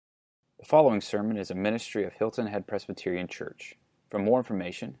The following sermon is a ministry of Hilton Head Presbyterian Church. For more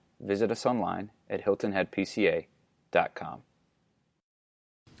information, visit us online at hiltonheadpca.com.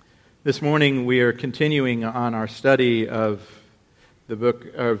 This morning we are continuing on our study of the book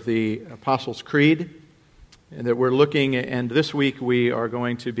of the Apostles' Creed, and that we're looking, and this week we are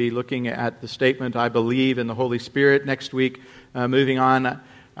going to be looking at the statement, I believe in the Holy Spirit. Next week, moving on,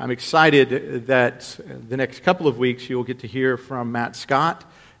 I'm excited that the next couple of weeks you'll get to hear from Matt Scott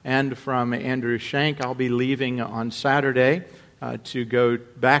and from Andrew Shank. I'll be leaving on Saturday to go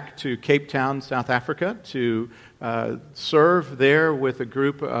back to Cape Town, South Africa, to serve there with a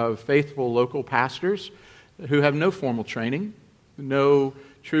group of faithful local pastors who have no formal training, no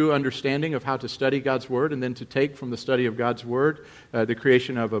true understanding of how to study God's Word, and then to take from the study of God's Word the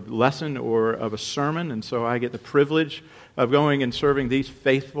creation of a lesson or of a sermon. And so I get the privilege of going and serving these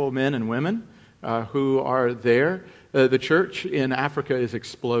faithful men and women who are there. The church in Africa is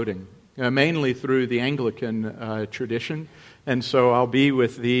exploding, mainly through the Anglican tradition. And so I'll be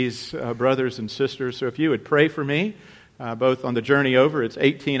with these brothers and sisters. So if you would pray for me, both on the journey over, it's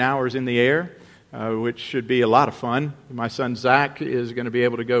 18 hours in the air, which should be a lot of fun. My son Zach is going to be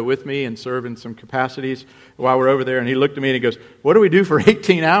able to go with me and serve in some capacities while we're over there. And he looked at me and he goes, "What do we do for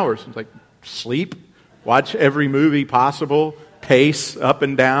 18 hours? I was like, sleep, watch every movie possible, pace up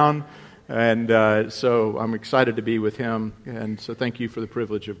and down. And so I'm excited to be with him. And so thank you for the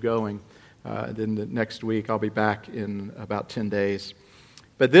privilege of going. Then the next week I'll be back in about 10 days.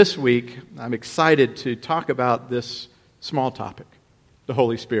 But this week I'm excited to talk about this small topic, the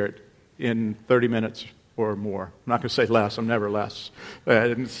Holy Spirit, in 30 minutes or more. I'm not going to say less. I'm never less.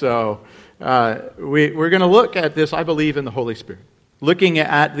 And so we're going to look at this, I believe in the Holy Spirit. Looking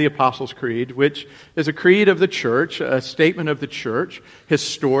at the Apostles' Creed, which is a creed of the church, a statement of the church,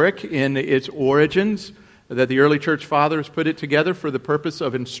 historic in its origins, that the early church fathers put it together for the purpose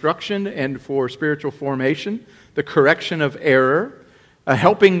of instruction and for spiritual formation, the correction of error,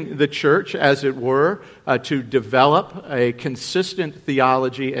 helping the church, as it were, to develop a consistent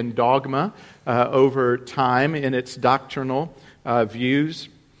theology and dogma over time in its doctrinal views.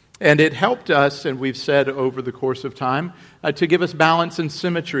 And it helped us, and we've said over the course of time, to give us balance and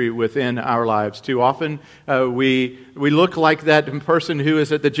symmetry within our lives. Too often we look like that person who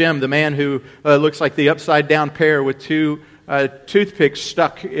is at the gym, the man who looks like the upside-down pear with two toothpicks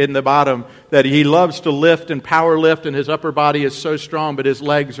stuck in the bottom, that he loves to lift and power lift, and his upper body is so strong, but his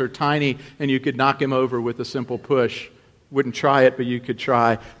legs are tiny, and you could knock him over with a simple push. Wouldn't try it, but you could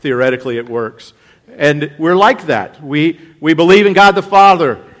try. Theoretically, it works. And we're like that. We believe in God the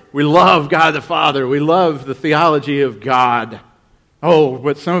Father. We love God the Father. We love the theology of God. Oh,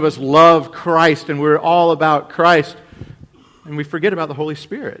 but some of us love Christ, and we're all about Christ, and we forget about the Holy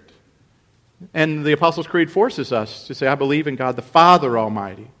Spirit. And the Apostles' Creed forces us to say, I believe in God the Father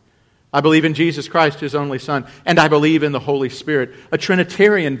Almighty. I believe in Jesus Christ, His only Son, and I believe in the Holy Spirit. A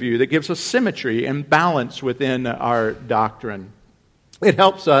Trinitarian view that gives us symmetry and balance within our doctrine. It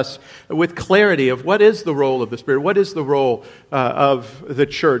helps us with clarity of what is the role of the Spirit, what is the role of the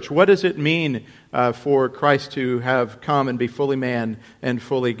church, what does it mean for Christ to have come and be fully man and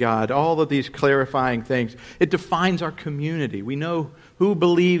fully God. All of these clarifying things. It defines our community. We know who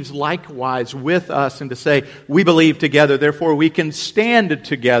believes likewise with us, and to say, we believe together, therefore we can stand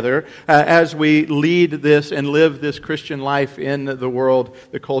together as we lead this and live this Christian life in the world,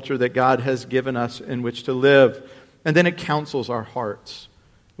 the culture that God has given us in which to live. And then it counsels our hearts.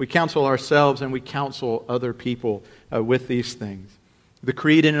 We counsel ourselves and we counsel other people with these things. The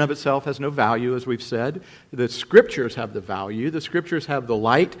creed in and of itself has no value, as we've said. The Scriptures have the value. The Scriptures have the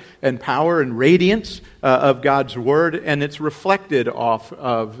light and power and radiance of God's Word, and it's reflected off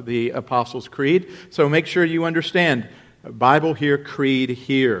of the Apostles' Creed. So make sure you understand, Bible here, creed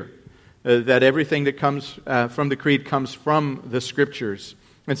here. That everything that comes from the creed comes from the Scriptures.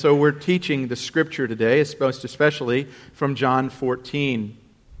 And so we're teaching the Scripture today, most especially from John 14.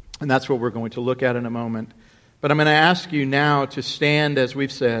 And that's what we're going to look at in a moment. But I'm going to ask you now to stand, as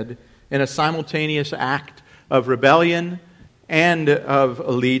we've said, in a simultaneous act of rebellion and of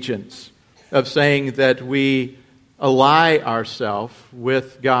allegiance, of saying that we ally ourselves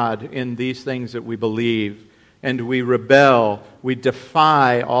with God in these things that we believe, and we rebel, we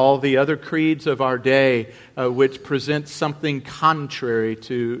defy all the other creeds of our day which present something contrary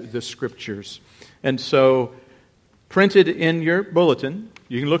to the Scriptures. And so, printed in your bulletin,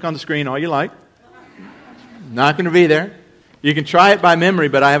 you can look on the screen all you like. Not going to be there. You can try it by memory,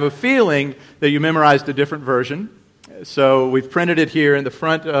 but I have a feeling that you memorized a different version. So we've printed it here in the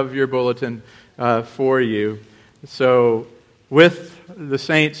front of your bulletin for you. So with the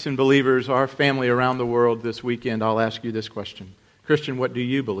saints and believers, our family around the world this weekend, I'll ask you this question. Christian, what do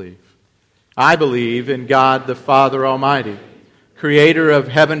you believe? I believe in God the Father Almighty, creator of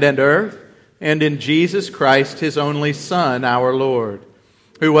heaven and earth, and in Jesus Christ, his only Son, our Lord,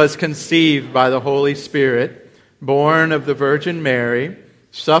 who was conceived by the Holy Spirit, born of the Virgin Mary,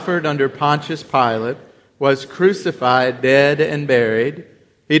 suffered under Pontius Pilate, was crucified, dead, and buried.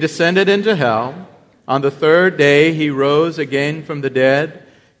 He descended into hell. On the third day he rose again from the dead.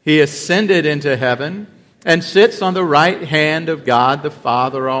 He ascended into heaven and sits on the right hand of God the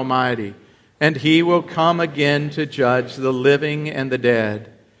Father Almighty. And he will come again to judge the living and the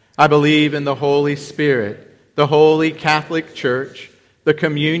dead. I believe in the Holy Spirit, the holy Catholic Church, the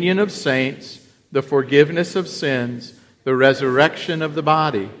communion of saints, the forgiveness of sins, the resurrection of the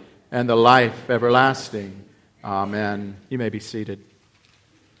body, and the life everlasting. Amen. You may be seated.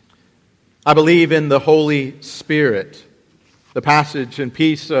 I believe in the Holy Spirit. The passage and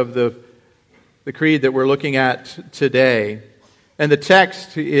piece of the creed that we're looking at today. And the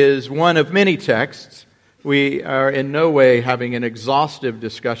text is one of many texts. We are in no way having an exhaustive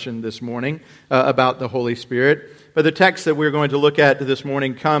discussion this morning about the Holy Spirit. But the text that we're going to look at this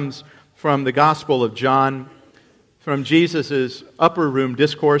morning comes from the Gospel of John, from Jesus' upper room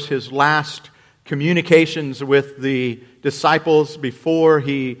discourse, his last communications with the disciples before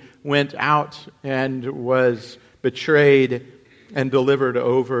he went out and was betrayed and delivered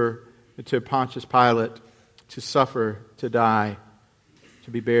over to Pontius Pilate to suffer, to die,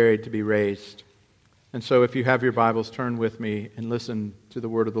 to be buried, to be raised. And so if you have your Bibles, turn with me and listen to the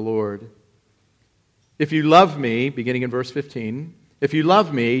word of the Lord. If you love me, beginning in verse 15, if you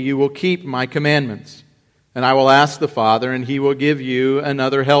love me, you will keep my commandments. And I will ask the Father, and he will give you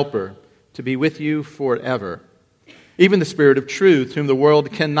another helper to be with you forever. Even the Spirit of truth, whom the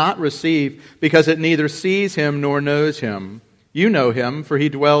world cannot receive, because it neither sees him nor knows him. You know him, for he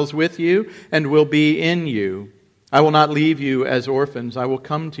dwells with you and will be in you. I will not leave you as orphans. I will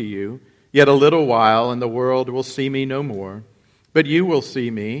come to you. Yet a little while, and the world will see me no more. But you will see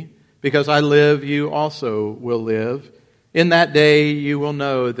me. Because I live, you also will live. In that day you will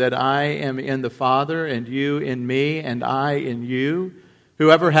know that I am in the Father, and you in me, and I in you.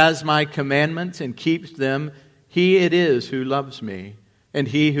 Whoever has my commandments and keeps them, he it is who loves me. And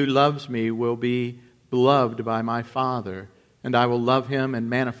he who loves me will be beloved by my Father, and I will love him and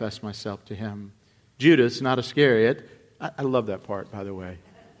manifest myself to him. Judas, not Iscariot. I love that part, by the way.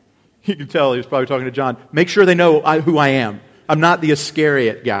 You can tell he was probably talking to John. Make sure they know who I am. I'm not the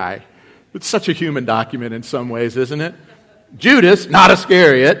Iscariot guy. It's such a human document in some ways, isn't it? Judas, not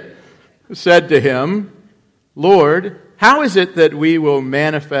Iscariot, said to him, Lord, how is it that we will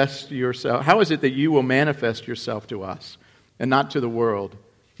manifest yourself? How is it that you will manifest yourself to us and not to the world?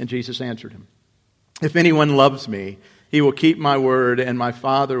 And Jesus answered him, if anyone loves me, he will keep my word, and my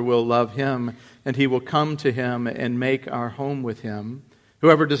Father will love him, and he will come to him and make our home with him.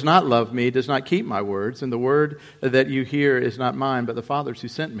 Whoever does not love me does not keep my words, and the word that you hear is not mine, but the Father's who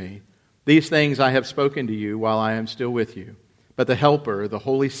sent me. These things I have spoken to you while I am still with you. But the Helper, the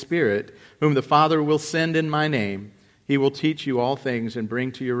Holy Spirit, whom the Father will send in my name, he will teach you all things and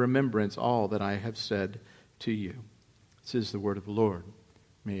bring to your remembrance all that I have said to you. This is the word of the Lord.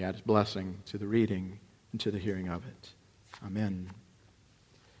 May he add his blessing to the reading and to the hearing of it. Amen.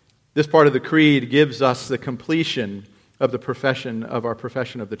 This part of the creed gives us the completion of the profession of our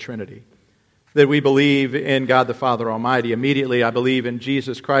profession of the Trinity. That we believe in God the Father Almighty. Immediately I believe in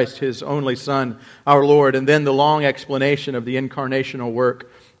Jesus Christ, his only Son, our Lord. And then the long explanation of the incarnational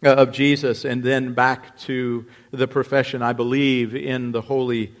work of Jesus. And then back to the profession, I believe in the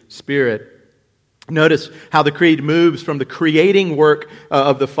Holy Spirit. Notice how the creed moves from the creating work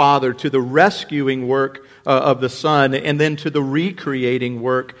of the Father to the rescuing work of the Son, and then to the recreating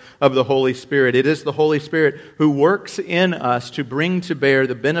work of the Holy Spirit. It is the Holy Spirit who works in us to bring to bear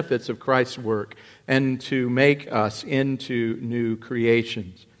the benefits of Christ's work and to make us into new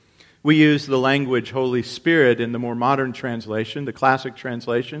creations. We use the language Holy Spirit in the more modern translation. The classic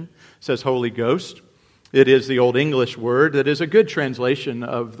translation says Holy Ghost. It is the Old English word that is a good translation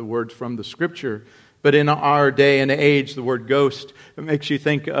of the word from the Scripture. But in our day and age, the word ghost makes you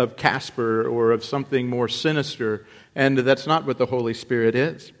think of Casper or of something more sinister. And that's not what the Holy Spirit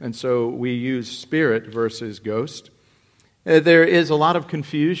is. And so we use spirit versus ghost. There is a lot of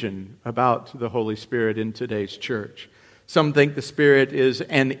confusion about the Holy Spirit in today's church. Some think the Spirit is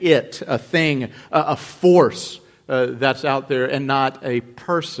an it, a thing, a force that's out there and not a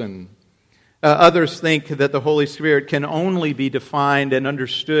person. Others think that the Holy Spirit can only be defined and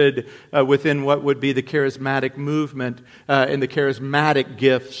understood within what would be the charismatic movement and the charismatic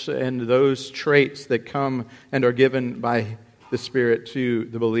gifts and those traits that come and are given by the Spirit to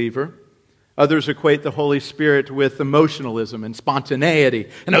the believer. Others equate the Holy Spirit with emotionalism and spontaneity,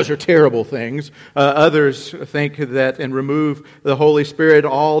 and those are terrible things. Others think that and remove the Holy Spirit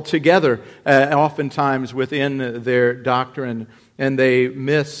altogether, oftentimes within their doctrine, and they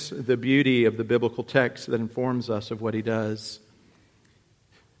miss the beauty of the biblical text that informs us of what He does.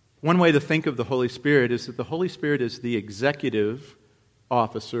 One way to think of the Holy Spirit is that the Holy Spirit is the executive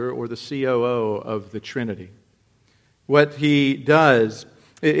officer or the COO of the Trinity. What He does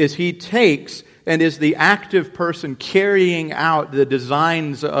is He takes and is the active person carrying out the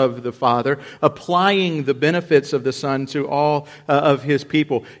designs of the Father, applying the benefits of the Son to all of His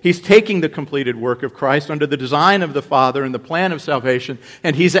people. He's taking the completed work of Christ under the design of the Father and the plan of salvation,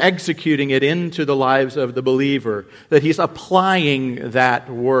 and He's executing it into the lives of the believer, that He's applying that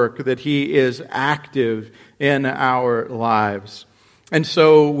work, that He is active in our lives. And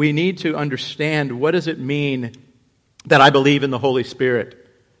so we need to understand, what does it mean that I believe in the Holy Spirit?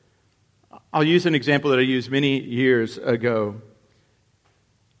 I'll use an example that I used many years ago.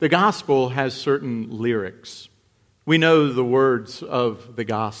 The gospel has certain lyrics. We know the words of the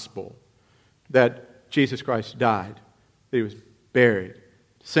gospel, that Jesus Christ died, that He was buried,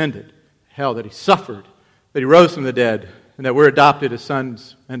 descended, hell, that He suffered, that He rose from the dead, and that we're adopted as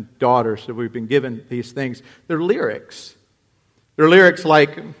sons and daughters, that we've been given these things. They're lyrics. They're lyrics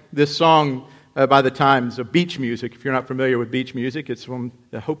like this song by the Times of beach music. If you're not familiar with beach music, it's from,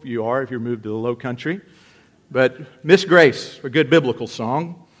 I hope you are if you're moved to the low country. But Miss Grace, a good biblical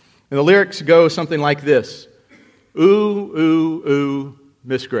song. And the lyrics go something like this. Ooh, ooh, ooh,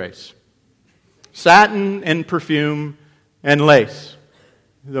 Miss Grace. Satin and perfume and lace.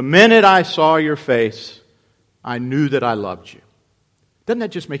 The minute I saw your face, I knew that I loved you. Doesn't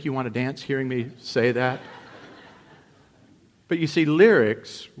that just make you want to dance hearing me say that? But you see,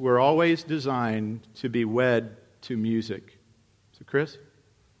 lyrics were always designed to be wed to music. So Chris,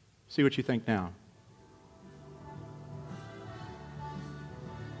 see what you think now.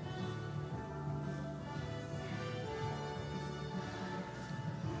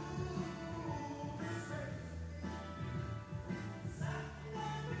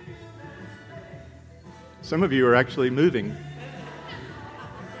 Some of you are actually moving.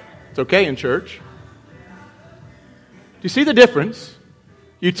 It's okay in church. Do you see the difference?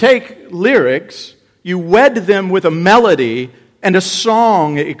 You take lyrics, you wed them with a melody, and a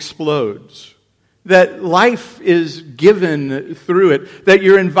song explodes. That life is given through it. That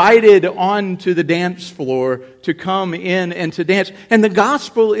you're invited onto the dance floor to come in and to dance. And the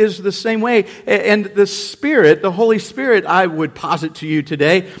gospel is the same way. And the Spirit, the Holy Spirit, I would posit to you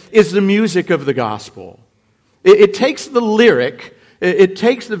today, is the music of the gospel. It takes the lyric, it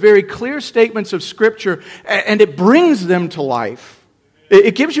takes the very clear statements of Scripture, and it brings them to life.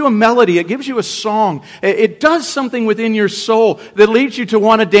 It gives you a melody, it gives you a song. It does something within your soul that leads you to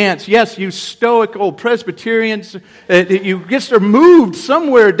want to dance. Yes, you stoic old Presbyterians, you just are moved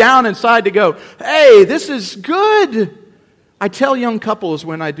somewhere down inside to go, hey, this is good. I tell young couples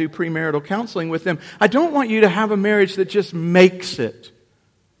when I do premarital counseling with them, I don't want you to have a marriage that just makes it.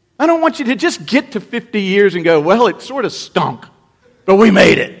 I don't want you to just get to 50 years and go, well, it sort of stunk. But we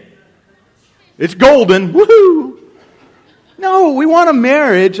made it. It's golden. Woohoo! No, we want a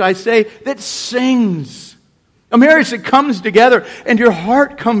marriage, I say, that sings. A marriage that comes together and your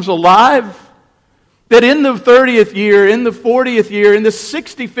heart comes alive. That in the 30th year, in the 40th year, in the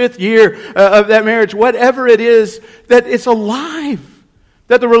 65th year of that marriage, whatever it is, that it's alive.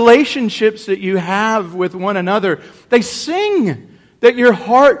 That the relationships that you have with one another, they sing. That your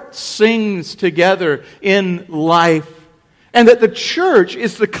heart sings together in life. And that the church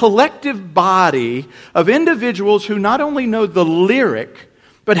is the collective body of individuals who not only know the lyric,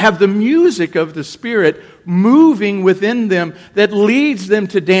 but have the music of the Spirit moving within them that leads them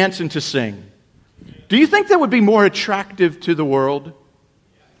to dance and to sing. Do you think that would be more attractive to the world?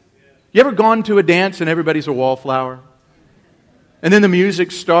 You ever gone to a dance and everybody's a wallflower? And then the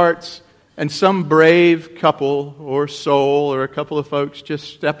music starts and some brave couple or soul or a couple of folks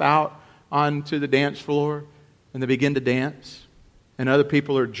just step out onto the dance floor and they begin to dance, and other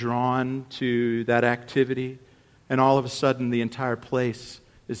people are drawn to that activity, and all of a sudden the entire place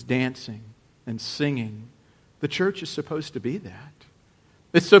is dancing and singing. The church is supposed to be that.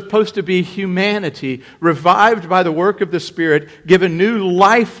 It's supposed to be humanity revived by the work of the Spirit, given new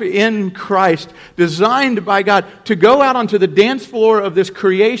life in Christ, designed by God to go out onto the dance floor of this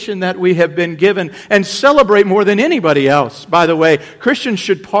creation that we have been given and celebrate more than anybody else. By the way, Christians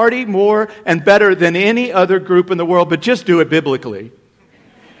should party more and better than any other group in the world, but just do it biblically.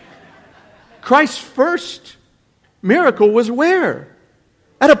 Christ's first miracle was where?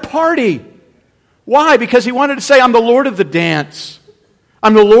 At a party. Why? Because He wanted to say, I'm the Lord of the dance.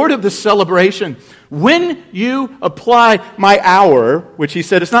 I'm the Lord of the celebration. When you apply my hour, which he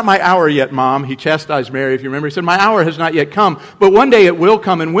said, it's not my hour yet, Mom. He chastised Mary, if you remember. He said, my hour has not yet come, but one day it will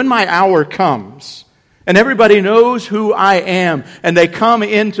come. And when my hour comes, and everybody knows who I am, and they come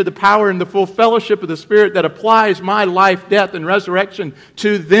into the power and the full fellowship of the Spirit that applies my life, death, and resurrection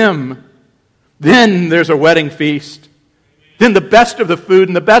to them, then there's a wedding feast. Then the best of the food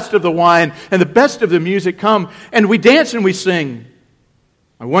and the best of the wine and the best of the music come, and we dance and we sing.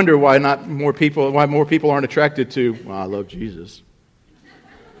 I wonder why more people aren't attracted to, well, I love Jesus.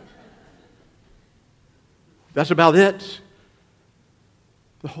 That's about it.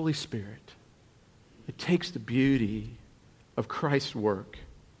 The Holy Spirit. It takes the beauty of Christ's work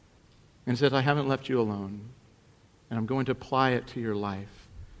and says, I haven't left you alone, and I'm going to apply it to your life,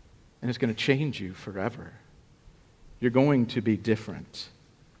 and it's going to change you forever. You're going to be different.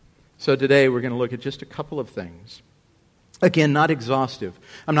 So today we're going to look at just a couple of things. Again, not exhaustive.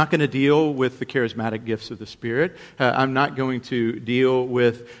 I'm not going to deal with the charismatic gifts of the Spirit. I'm not going to deal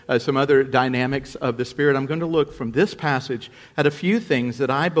with some other dynamics of the Spirit. I'm going to look from this passage at a few things that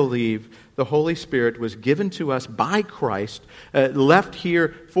I believe the Holy Spirit was given to us by Christ, left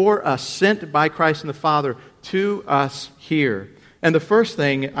here for us, sent by Christ and the Father to us here. And the first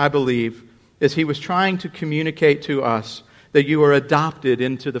thing, I believe, is He was trying to communicate to us that you are adopted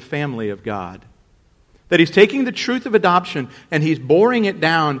into the family of God. That He's taking the truth of adoption and He's boring it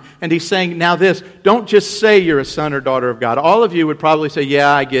down and He's saying, now this, don't just say you're a son or daughter of God. All of you would probably say, yeah,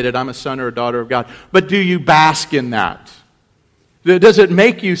 I get it, I'm a son or a daughter of God. But do you bask in that? Does it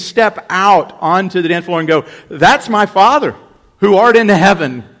make you step out onto the dance floor and go, that's my Father who art in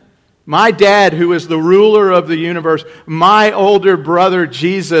heaven, my dad who is the ruler of the universe, my older brother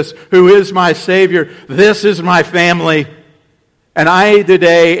Jesus who is my Savior, this is my family. And I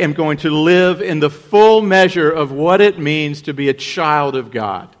today am going to live in the full measure of what it means to be a child of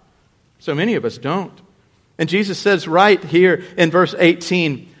God. So many of us don't. And Jesus says right here in verse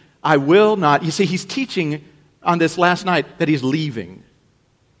 18, I will not. You see, He's teaching on this last night that He's leaving.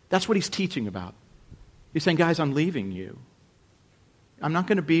 That's what He's teaching about. He's saying, guys, I'm leaving you. I'm not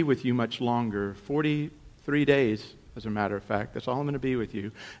going to be with you much longer. 43 days, as a matter of fact. That's all I'm going to be with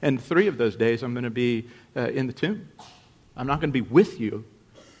you. And 3 of those days I'm going to be in the tomb. I'm not going to be with you.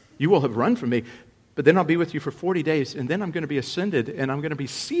 You will have run from me. But then I'll be with you for 40 days, and then I'm going to be ascended, and I'm going to be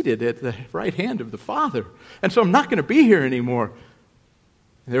seated at the right hand of the Father. And so I'm not going to be here anymore.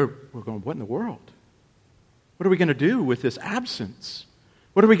 And we're going, what in the world? What are we going to do with this absence?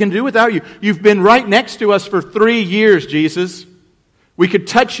 What are we going to do without you? You've been right next to us for 3 years, Jesus. We could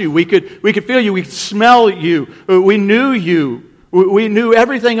touch you. We could feel you. We could smell you. We knew you. We knew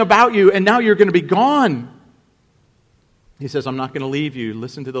everything about you, and now you're going to be gone. He says, I'm not going to leave you,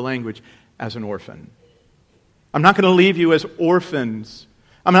 listen to the language, as an orphan. I'm not going to leave you as orphans.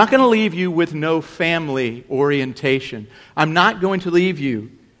 I'm not going to leave you with no family orientation. I'm not going to leave you.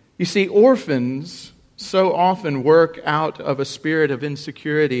 You see, orphans so often work out of a spirit of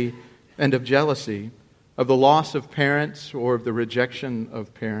insecurity and of jealousy, of the loss of parents or of the rejection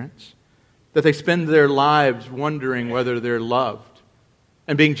of parents, that they spend their lives wondering whether they're loved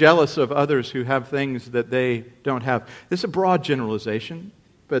and being jealous of others who have things that they don't have. This is a broad generalization,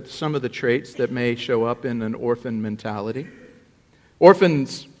 but some of the traits that may show up in an orphan mentality.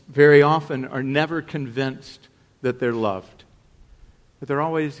 Orphans very often are never convinced that they're loved, but they're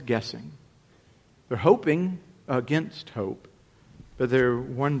always guessing. They're hoping against hope, but they're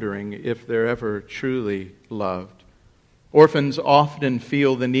wondering if they're ever truly loved. Orphans often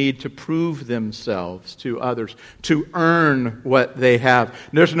feel the need to prove themselves to others, to earn what they have.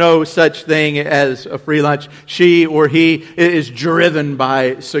 There's no such thing as a free lunch. She or he is driven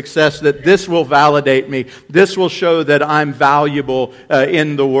by success, that this will validate me. This will show that I'm valuable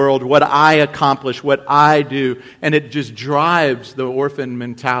in the world, what I accomplish, what I do. And it just drives the orphan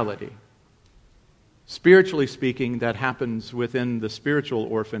mentality. Spiritually speaking, that happens within the spiritual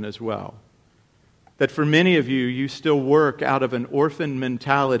orphan as well. That for many of you, you still work out of an orphan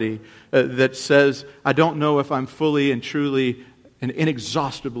mentality that says, I don't know if I'm fully and truly and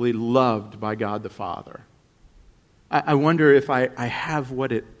inexhaustibly loved by God the Father. I wonder if I have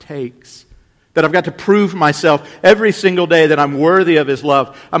what it takes. That I've got to prove myself every single day that I'm worthy of His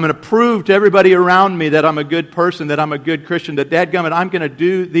love. I'm going to prove to everybody around me that I'm a good person, that I'm a good Christian, that dadgummit, I'm going to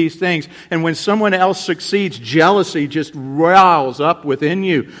do these things. And when someone else succeeds, jealousy just riles up within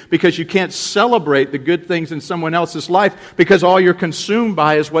you because you can't celebrate the good things in someone else's life because all you're consumed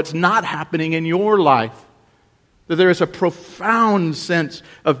by is what's not happening in your life. That there is a profound sense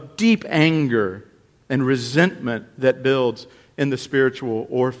of deep anger and resentment that builds in the spiritual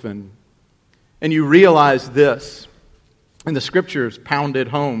orphan. And you realize this, and the Scriptures pounded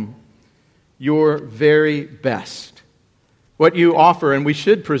home, your very best. What you offer, and we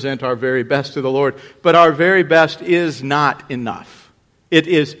should present our very best to the Lord, but our very best is not enough. It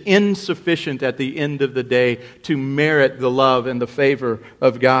is insufficient at the end of the day to merit the love and the favor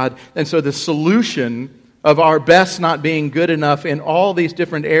of God. And so the solution of our best not being good enough in all these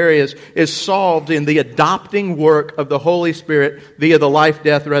different areas is solved in the adopting work of the Holy Spirit via the life,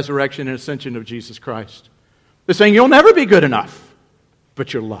 death, resurrection, and ascension of Jesus Christ. They're saying you'll never be good enough,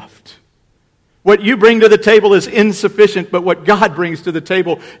 but you're loved. What you bring to the table is insufficient, but what God brings to the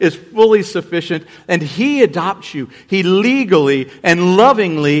table is fully sufficient. And He adopts you. He legally and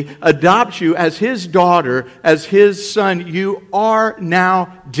lovingly adopts you as His daughter, as His son. You are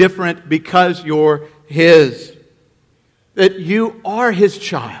now different because you're His. That you are His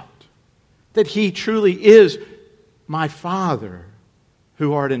child. That He truly is my Father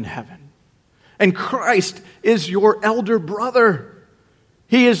who art in heaven. And Christ is your elder brother.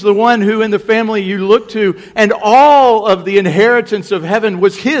 He is the one who in the family you look to, and all of the inheritance of heaven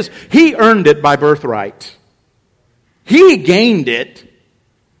was His. He earned it by birthright. He gained it,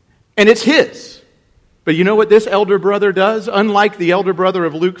 and it's His. But you know what this elder brother does? Unlike the elder brother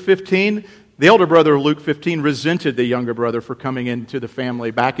of Luke 15, the elder brother of Luke 15 resented the younger brother for coming into the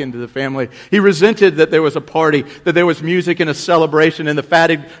family, back into the family. He resented that there was a party, that there was music and a celebration, and the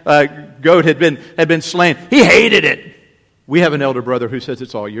fatted goat had been slain. He hated it. We have an elder brother who says,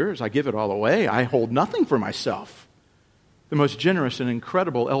 it's all yours. I give it all away. I hold nothing for myself. The most generous and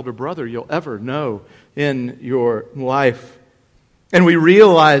incredible elder brother you'll ever know in your life. And we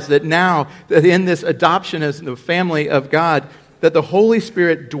realize that now, that in this adoption as the family of God, that the Holy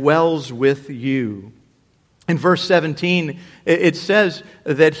Spirit dwells with you. In verse 17, it says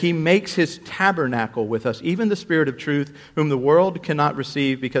that He makes His tabernacle with us, even the Spirit of truth, whom the world cannot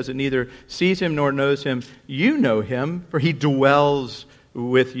receive because it neither sees Him nor knows Him. You know Him, for He dwells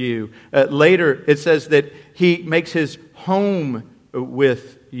with you. Later, it says that He makes His home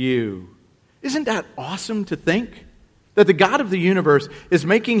with you. Isn't that awesome to think? That the God of the universe is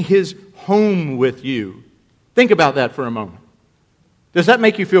making His home with you. Think about that for a moment. Does that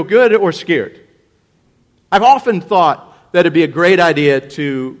make you feel good or scared? I've often thought that it'd be a great idea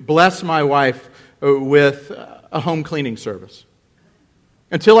to bless my wife with a home cleaning service.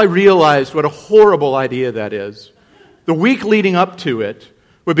 Until I realized what a horrible idea that is. The week leading up to it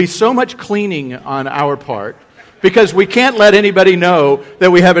would be so much cleaning on our part because we can't let anybody know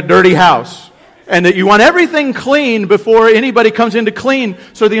that we have a dirty house and that you want everything clean before anybody comes in to clean.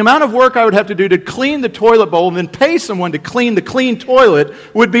 So the amount of work I would have to do to clean the toilet bowl and then pay someone to clean the clean toilet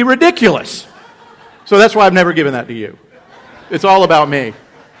would be ridiculous. So that's why I've never given that to you. It's all about me.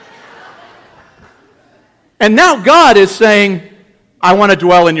 And now God is saying, I want to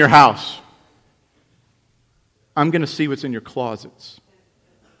dwell in your house. I'm going to see what's in your closets.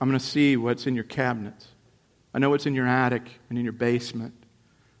 I'm going to see what's in your cabinets. I know what's in your attic and in your basement.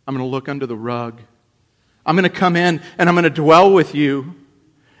 I'm going to look under the rug. I'm going to come in and I'm going to dwell with you.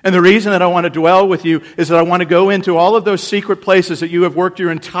 And the reason that I want to dwell with you is that I want to go into all of those secret places that you have worked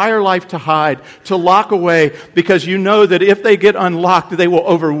your entire life to hide, to lock away, because you know that if they get unlocked, they will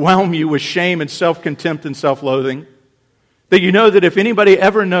overwhelm you with shame and self-contempt and self-loathing. That you know that if anybody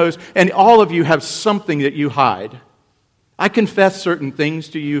ever knows, and all of you have something that you hide. I confess certain things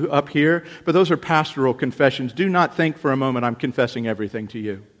to you up here, but those are pastoral confessions. Do not think for a moment I'm confessing everything to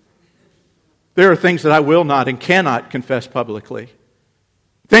you. There are things that I will not and cannot confess publicly.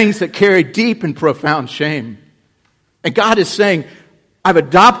 Things that carry deep and profound shame. And God is saying, I've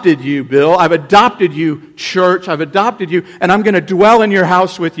adopted you, Bill. I've adopted you, church. I've adopted you, and I'm going to dwell in your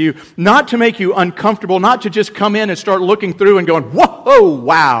house with you, not to make you uncomfortable, not to just come in and start looking through and going, whoa,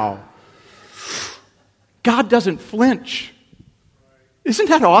 wow. God doesn't flinch. Isn't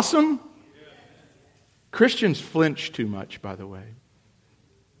that awesome? Christians flinch too much, by the way.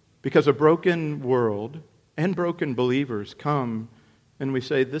 Because a broken world and broken believers come and we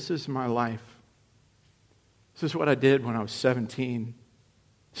say, this is my life. This is what I did when I was 17.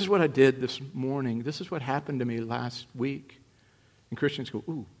 This is what I did this morning. This is what happened to me last week. And Christians go,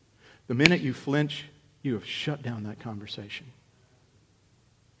 ooh, the minute you flinch, you have shut down that conversation.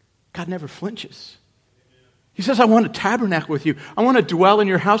 God never flinches. He says, I want to tabernacle with you. I want to dwell in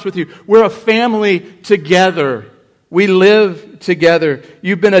your house with you. We're a family together. We live together.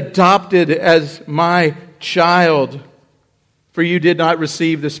 You've been adopted as my child. For you did not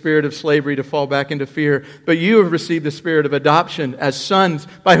receive the spirit of slavery to fall back into fear, but you have received the spirit of adoption as sons,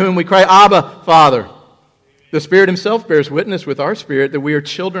 by whom we cry, Abba, Father. The Spirit Himself bears witness with our spirit that we are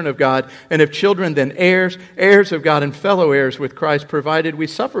children of God, and if children, then heirs, heirs of God and fellow heirs with Christ, provided we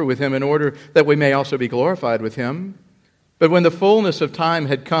suffer with Him in order that we may also be glorified with Him. But when the fullness of time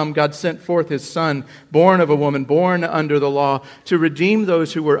had come, God sent forth His Son, born of a woman, born under the law, to redeem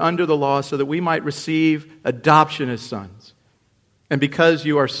those who were under the law so that we might receive adoption as sons. And because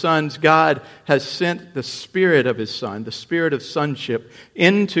you are sons, God has sent the Spirit of His Son, the Spirit of sonship,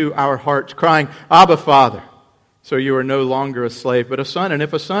 into our hearts, crying, Abba, Father. So you are no longer a slave, but a son. And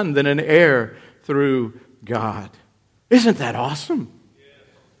if a son, then an heir through God. Isn't that awesome?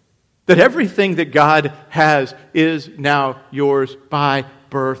 That everything that God has is now yours by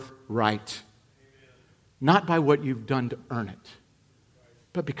birthright. Not by what you've done to earn it,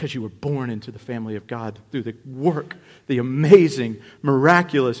 but because you were born into the family of God through the work, the amazing,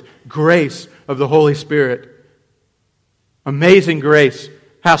 miraculous grace of the Holy Spirit. Amazing grace.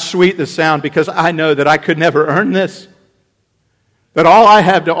 How sweet the sound, because I know that I could never earn this. That all I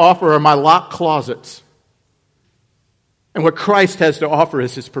have to offer are my locked closets. And what Christ has to offer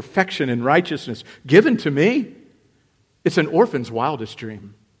is His perfection and righteousness given to me. It's an orphan's wildest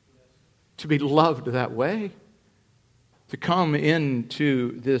dream. To be loved that way. To come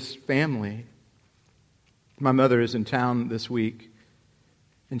into this family. My mother is in town this week,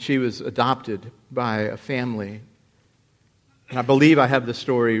 and she was adopted by a family. And I believe I have the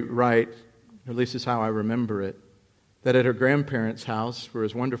story right, or at least is how I remember it, that at her grandparents' house, for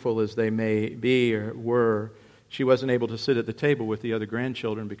as wonderful as they may be or were, she wasn't able to sit at the table with the other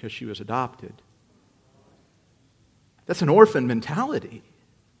grandchildren because she was adopted. That's an orphan mentality.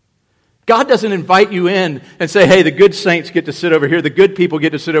 God doesn't invite you in and say, hey, the good saints get to sit over here, the good people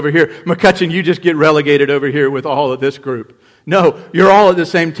get to sit over here. McCutcheon, you just get relegated over here with all of this group. No, you're all at the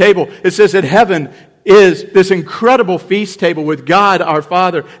same table. It says that heaven is this incredible feast table with God our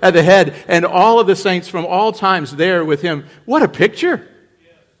Father at the head and all of the saints from all times there with Him. What a picture!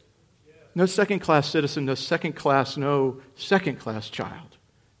 No second-class citizen, no second-class child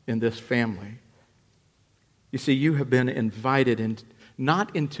in this family. You see, you have been invited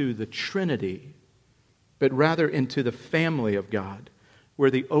not into the Trinity, but rather into the family of God,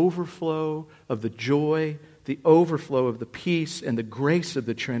 where the overflow of the joy, the overflow of the peace and the grace of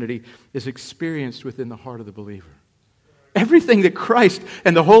the Trinity is experienced within the heart of the believer. Everything that Christ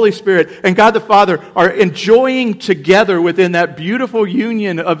and the Holy Spirit and God the Father are enjoying together within that beautiful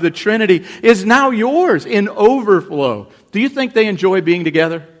union of the Trinity is now yours in overflow. Do you think they enjoy being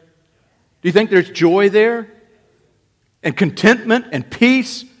together? Do you think there's joy there? And contentment and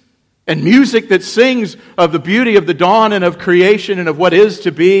peace and music that sings of the beauty of the dawn and of creation and of what is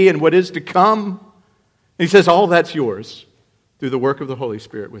to be and what is to come? And He says all that's yours through the work of the Holy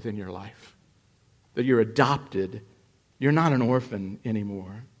Spirit within your life. That you're adopted. You're not an orphan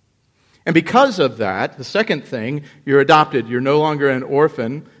anymore. And because of that, the second thing, you're adopted. You're no longer an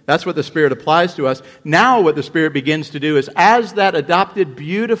orphan. That's what the Spirit applies to us. Now what the Spirit begins to do is, as that adopted,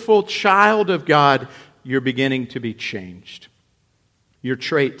 beautiful child of God, you're beginning to be changed. Your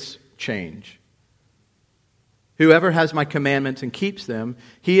traits change. Whoever has my commandments and keeps them,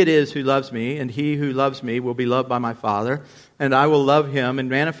 he it is who loves me, and he who loves me will be loved by my Father, and I will love him and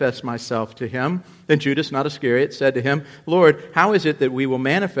manifest myself to him. Then Judas, not Iscariot, said to him, Lord, how is it that we will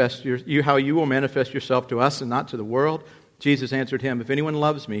manifest how you will manifest yourself to us and not to the world? Jesus answered him, if anyone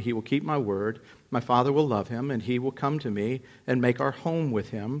loves me, he will keep my word. My Father will love him, and he will come to me and make our home with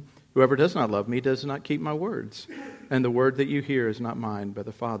him. Whoever does not love me does not keep my words. And the word that you hear is not mine, but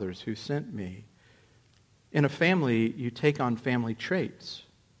the Father's who sent me. In a family, you take on family traits.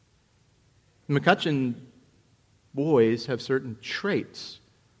 McCutcheon boys have certain traits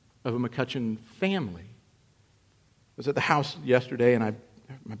of a McCutcheon family. I was at the house yesterday, and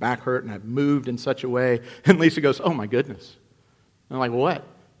my back hurt, and I moved in such a way. And Lisa goes, oh my goodness. And I'm like, what?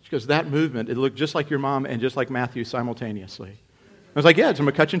 She goes, that movement, it looked just like your mom and just like Matthew simultaneously. I was like, yeah, it's a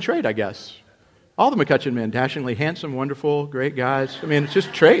McCutcheon trait, I guess. All the McCutcheon men, dashingly handsome, wonderful, great guys. I mean, it's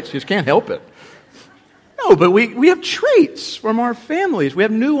just traits. You just can't help it. No, but we have traits from our families. We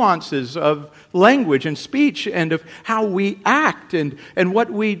have nuances of language and speech and of how we act and what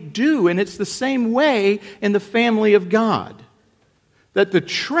we do. And it's the same way in the family of God. That the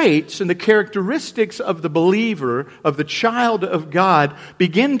traits and the characteristics of the believer, of the child of God,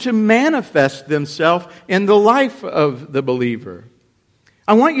 begin to manifest themselves in the life of the believer.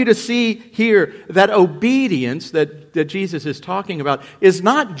 I want you to see here that obedience that Jesus is talking about is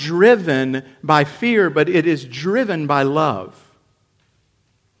not driven by fear, but it is driven by love.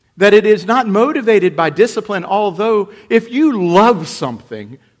 That it is not motivated by discipline, although if you love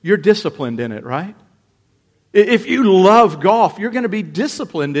something, you're disciplined in it, right? If you love golf, you're going to be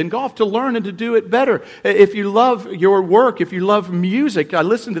disciplined in golf to learn and to do it better. If you love your work, if you love music, I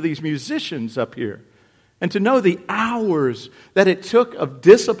listen to these musicians up here. And to know the hours that it took of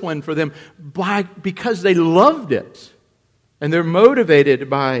discipline for them because they loved it. And they're motivated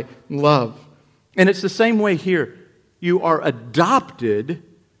by love. And it's the same way here. You are adopted,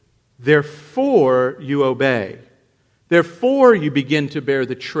 therefore you obey. Therefore you begin to bear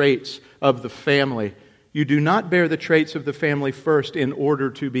the traits of the family. You do not bear the traits of the family first in order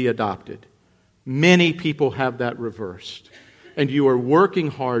to be adopted. Many people have that reversed. And you are working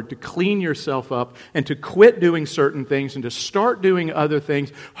hard to clean yourself up and to quit doing certain things and to start doing other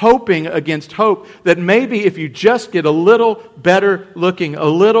things, hoping against hope that maybe if you just get a little better looking, a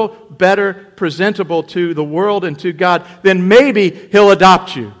little better presentable to the world and to God, then maybe He'll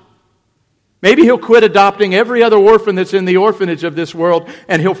adopt you. Maybe He'll quit adopting every other orphan that's in the orphanage of this world,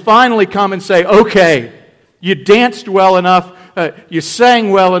 and He'll finally come and say, okay, you danced well enough, you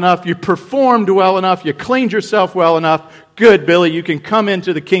sang well enough, you performed well enough, you cleaned yourself well enough. Good, Billy, you can come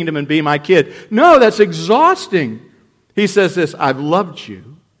into the kingdom and be my kid. No, that's exhausting. He says this, I've loved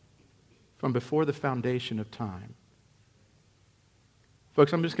you from before the foundation of time.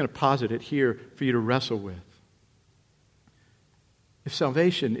 Folks, I'm just going to posit it here for you to wrestle with. If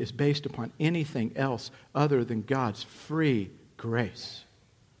salvation is based upon anything else other than God's free grace,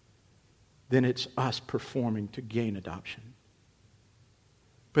 then it's us performing to gain adoption.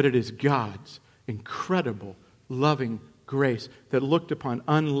 But it is God's incredible, loving grace that looked upon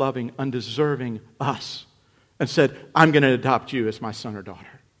unloving, undeserving us and said, I'm going to adopt you as my son or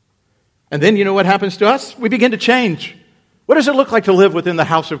daughter. And then you know what happens to us? We begin to change. What does it look like to live within the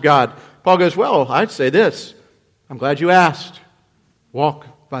house of God? Paul goes, well, I'd say this. I'm glad you asked.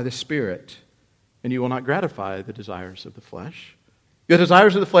 Walk by the Spirit, and you will not gratify the desires of the flesh. The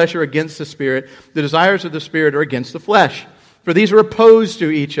desires of the flesh are against the Spirit. The desires of the Spirit are against the flesh. For these are opposed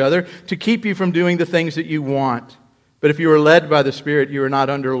to each other to keep you from doing the things that you want. But if you are led by the Spirit, you are not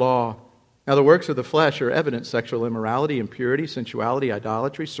under law. Now the works of the flesh are evident: sexual immorality, impurity, sensuality,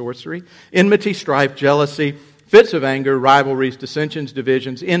 idolatry, sorcery, enmity, strife, jealousy, fits of anger, rivalries, dissensions,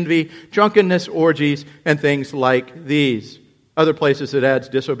 divisions, envy, drunkenness, orgies, and things like these. Other places it adds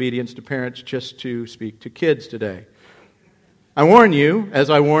disobedience to parents, just to speak to kids today. I warn you, as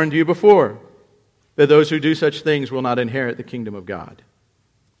I warned you before, that those who do such things will not inherit the kingdom of God.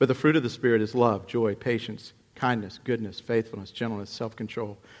 But the fruit of the Spirit is love, joy, patience, kindness, goodness, faithfulness, gentleness,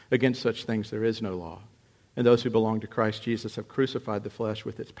 self-control. Against such things there is no law. And those who belong to Christ Jesus have crucified the flesh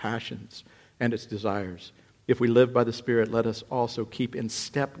with its passions and its desires. If we live by the Spirit, let us also keep in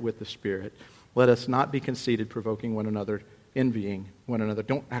step with the Spirit. Let us not be conceited, provoking one another, envying one another.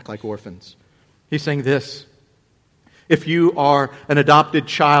 Don't act like orphans. He's saying this. If you are an adopted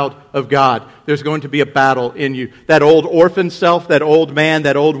child of God, there's going to be a battle in you. That old orphan self, that old man,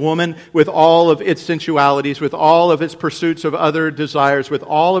 that old woman, with all of its sensualities, with all of its pursuits of other desires, with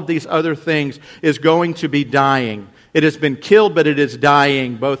all of these other things, is going to be dying. It has been killed, but it is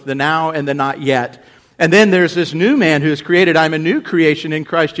dying, both the now and the not yet. And then there's this new man who is created. I'm a new creation in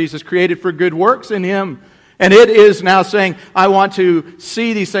Christ Jesus, created for good works in Him. And it is now saying, I want to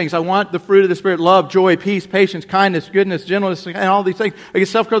see these things. I want the fruit of the Spirit: love, joy, peace, patience, kindness, goodness, gentleness, and all these things.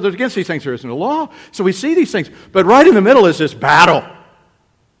 Against self-control, against these things there isn't a law. So we see these things. But right in the middle is this battle.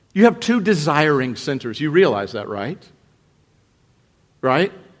 You have two desiring centers. You realize that, right?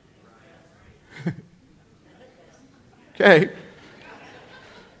 Right? Okay.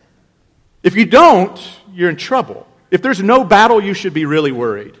 If you don't, you're in trouble. If there's no battle, you should be really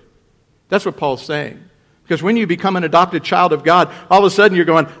worried. That's what Paul's saying. Because when you become an adopted child of God, all of a sudden you're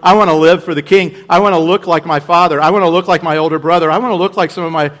going, I want to live for the King. I want to look like my father. I want to look like my older brother. I want to look like some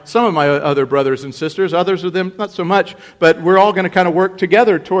of my other brothers and sisters. Others of them, not so much. But we're all going to kind of work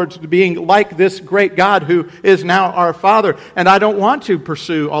together towards being like this great God who is now our Father. And I don't want to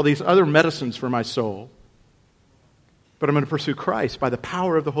pursue all these other medicines for my soul. But I'm going to pursue Christ by the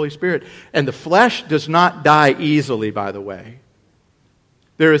power of the Holy Spirit. And the flesh does not die easily, by the way.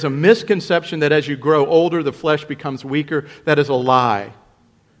 There is a misconception that as you grow older, the flesh becomes weaker. That is a lie.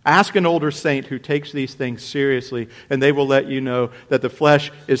 Ask an older saint who takes these things seriously, and they will let you know that the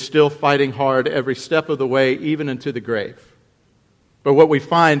flesh is still fighting hard every step of the way, even into the grave. But what we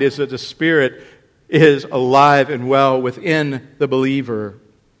find is that the Spirit is alive and well within the believer,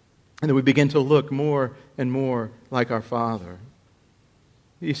 and that we begin to look more and more like our Father.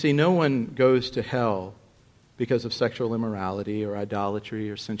 You see, no one goes to hell because of sexual immorality or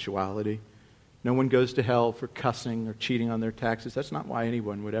idolatry or sensuality. No one goes to hell for cussing or cheating on their taxes. That's not why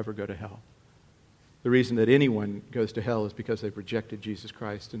anyone would ever go to hell. The reason that anyone goes to hell is because they've rejected Jesus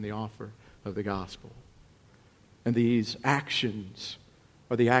Christ and the offer of the gospel. And these actions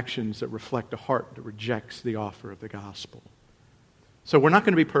are the actions that reflect a heart that rejects the offer of the gospel. So we're not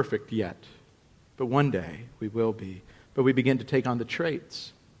going to be perfect yet, but one day we will be. But we begin to take on the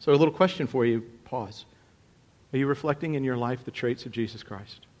traits. So a little question for you, pause. Are you reflecting in your life the traits of Jesus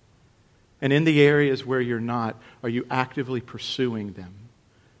Christ? And in the areas where you're not, are you actively pursuing them?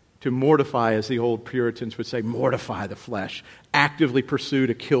 To mortify, as the old Puritans would say, mortify the flesh. Actively pursue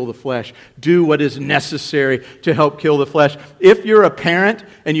to kill the flesh. Do what is necessary to help kill the flesh. If you're a parent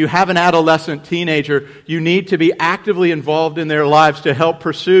and you have an adolescent teenager, you need to be actively involved in their lives to help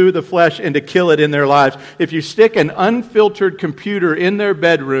pursue the flesh and to kill it in their lives. If you stick an unfiltered computer in their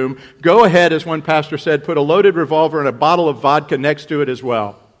bedroom, go ahead, as one pastor said, put a loaded revolver and a bottle of vodka next to it as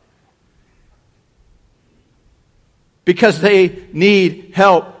well. Because they need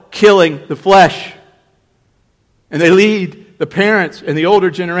help killing the flesh. And they lead the parents and the older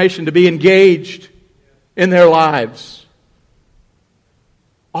generation to be engaged in their lives.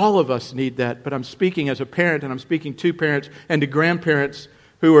 All of us need that, but I'm speaking as a parent, and I'm speaking to parents and to grandparents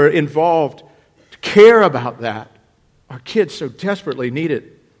who are involved to care about that. Our kids so desperately need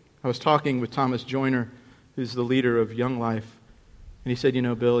it. I was talking with Thomas Joyner, who's the leader of Young Life, and he said,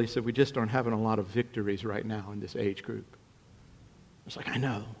 Bill, he said, we just aren't having a lot of victories right now in this age group. I was like, I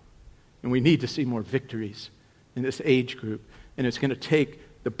know. And we need to see more victories in this age group. And it's going to take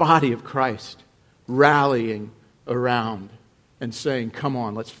the body of Christ rallying around and saying, come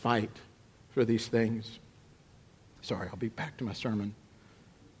on, let's fight for these things. Sorry, I'll be back to my sermon.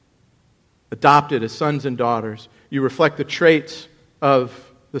 Adopted as sons and daughters, you reflect the traits of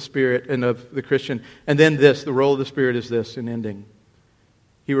the Spirit and of the Christian. And then the role of the Spirit is this in ending.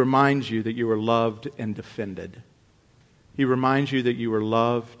 He reminds you that you are loved and defended. He reminds you that you are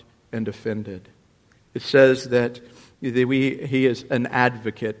loved and defended. It says that he is an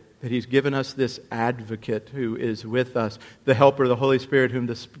advocate, that He's given us this advocate who is with us, the Helper, the Holy Spirit, whom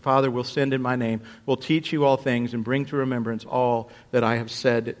the Father will send in my name, will teach you all things and bring to remembrance all that I have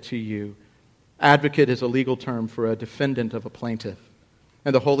said to you. Advocate is a legal term for a defendant of a plaintiff,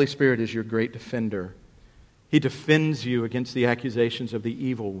 and the Holy Spirit is your great defender. He defends you against the accusations of the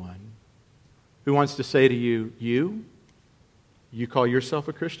evil one, who wants to say to you, you call yourself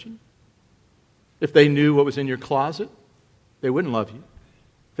a Christian? If they knew what was in your closet, they wouldn't love you.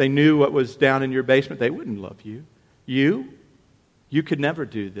 If they knew what was down in your basement, they wouldn't love you. You could never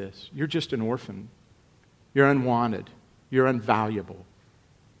do this. You're just an orphan. You're unwanted. You're unvaluable.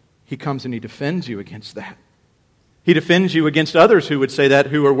 He comes and He defends you against that. He defends you against others who would say that,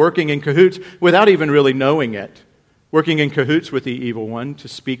 who are working in cahoots without even really knowing it. Working in cahoots with the evil one to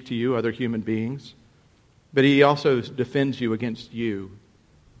speak to you, other human beings. But He also defends you against you.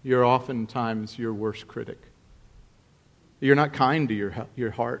 You're oftentimes your worst critic. You're not kind to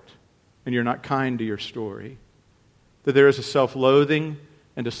your heart, and you're not kind to your story. That there is a self-loathing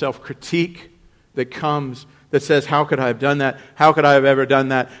and a self-critique that comes that says, how could I have done that? How could I have ever done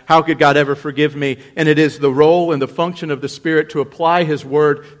that? How could God ever forgive me? And it is the role and the function of the Spirit to apply His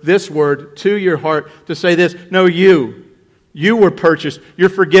word, this word, to your heart to say this, no, you were purchased. You're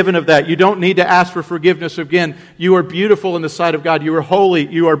forgiven of that. You don't need to ask for forgiveness again. You are beautiful in the sight of God. You are holy.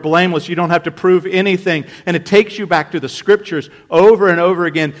 You are blameless. You don't have to prove anything. And it takes you back to the Scriptures over and over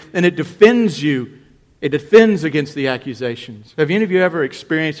again, and it defends you. It defends against the accusations. Have any of you ever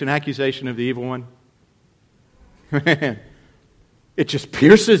experienced an accusation of the evil one? Man, it just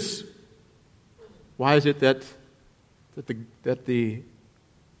pierces. Why is it that the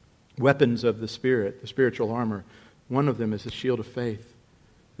weapons of the Spirit, the spiritual armor, one of them is the shield of faith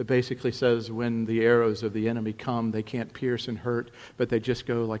that basically says when the arrows of the enemy come, they can't pierce and hurt, but they just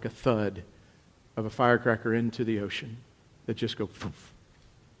go like a thud of a firecracker into the ocean. That just go poof.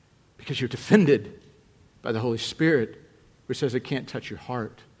 Because you're defended by the Holy Spirit, which says it can't touch your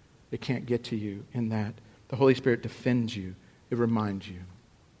heart. It can't get to you in that. The Holy Spirit defends you. It reminds you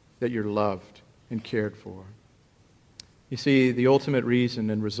that you're loved and cared for. You see, the ultimate reason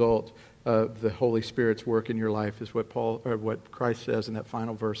and result of the Holy Spirit's work in your life is what Christ says in that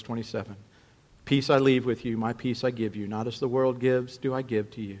final verse 27. Peace I leave with you, my peace I give you. Not as the world gives, do I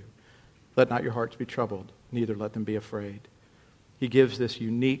give to you. Let not your hearts be troubled, neither let them be afraid. He gives this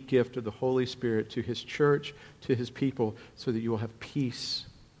unique gift of the Holy Spirit to His church, to His people, so that you will have peace,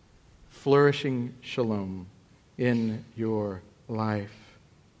 flourishing shalom in your life.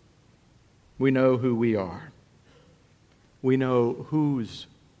 We know who we are. We know whose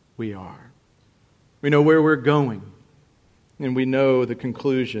we are. We know where we're going. And we know the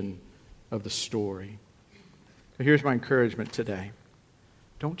conclusion of the story. So here's my encouragement today.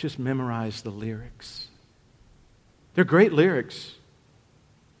 Don't just memorize the lyrics. They're great lyrics.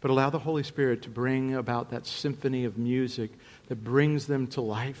 But allow the Holy Spirit to bring about that symphony of music that brings them to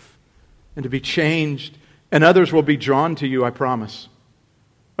life and to be changed. And others will be drawn to you, I promise.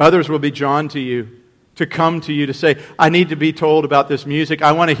 Others will be drawn to you to come to you to say, I need to be told about this music.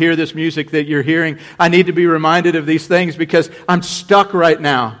 I want to hear this music that you're hearing. I need to be reminded of these things because I'm stuck right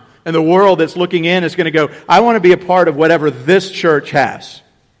now. And the world that's looking in is going to go, I want to be a part of whatever this church has.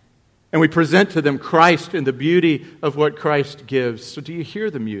 And we present to them Christ and the beauty of what Christ gives. So do you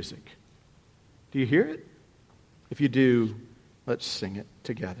hear the music? Do you hear it? If you do, let's sing it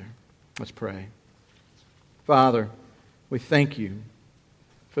together. Let's pray. Father, we thank you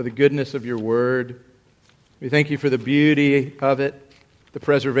for the goodness of your word. We thank you for the beauty of it, the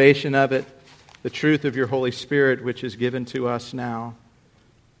preservation of it, the truth of your Holy Spirit which is given to us now.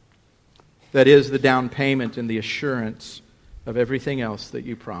 That is the down payment and the assurance of everything else that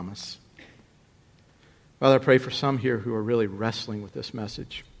you promise. Father, I pray for some here who are really wrestling with this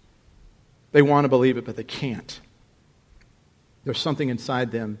message. They want to believe it, but they can't. There's something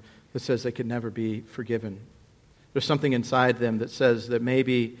inside them that says they could never be forgiven. There's something inside them that says that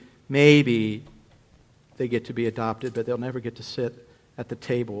maybe they get to be adopted, but they'll never get to sit at the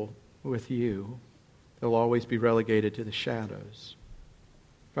table with you. They'll always be relegated to the shadows.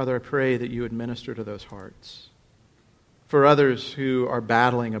 Father, I pray that you would minister to those hearts. For others who are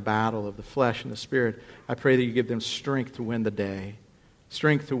battling a battle of the flesh and the spirit, I pray that you give them strength to win the day,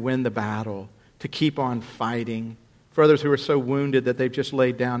 strength to win the battle, to keep on fighting. For others who are so wounded that they've just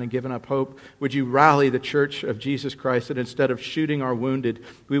laid down and given up hope, would you rally the church of Jesus Christ that instead of shooting our wounded,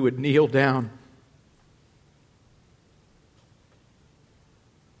 we would kneel down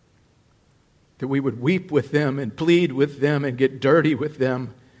that we would weep with them and plead with them and get dirty with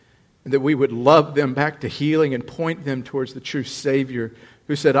them, and that we would love them back to healing and point them towards the true Savior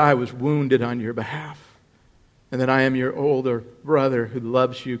who said, I was wounded on your behalf, and that I am your older brother who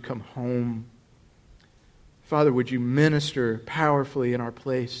loves you. Come home. Father, would you minister powerfully in our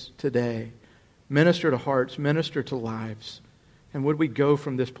place today? Minister to hearts, minister to lives. And would we go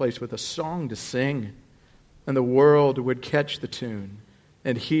from this place with a song to sing, and the world would catch the tune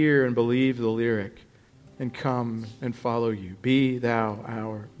and hear and believe the lyric and come and follow you. Be thou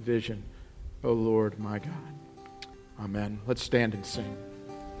our vision, O Lord my God. Amen. Let's stand and sing.